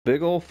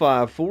Big old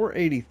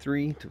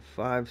 483 to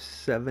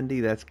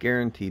 570. That's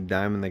guaranteed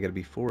diamond. They got to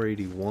be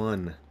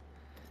 481.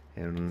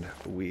 And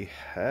we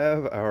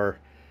have our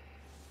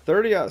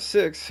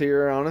 30-06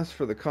 here on us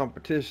for the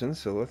competition.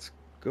 So let's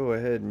go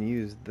ahead and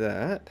use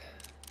that.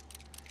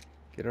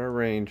 Get our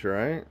range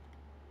right.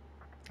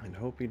 And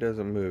hope he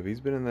doesn't move. He's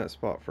been in that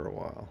spot for a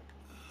while.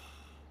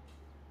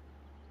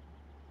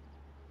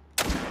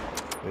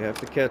 We have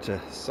to catch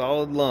a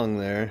solid lung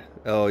there.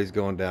 Oh, he's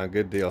going down.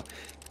 Good deal.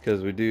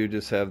 Because we do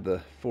just have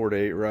the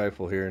 4-8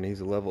 rifle here, and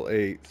he's a level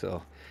 8.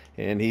 So,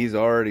 and he's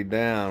already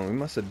down. We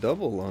must have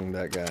double lunged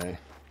that guy.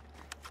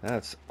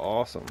 That's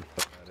awesome.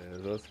 That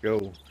is. Let's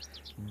go.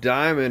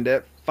 Diamond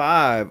at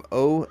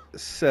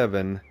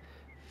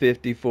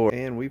 507.54.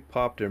 And we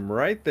popped him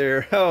right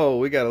there. Oh,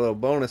 we got a little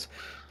bonus.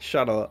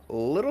 Shot a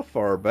little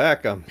far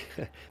back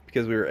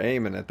because we were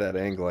aiming at that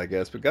angle, I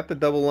guess. But got the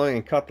double lung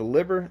and caught the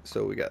liver.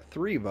 So we got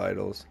 3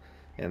 vitals.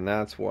 And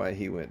that's why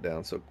he went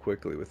down so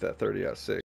quickly with that 30-06.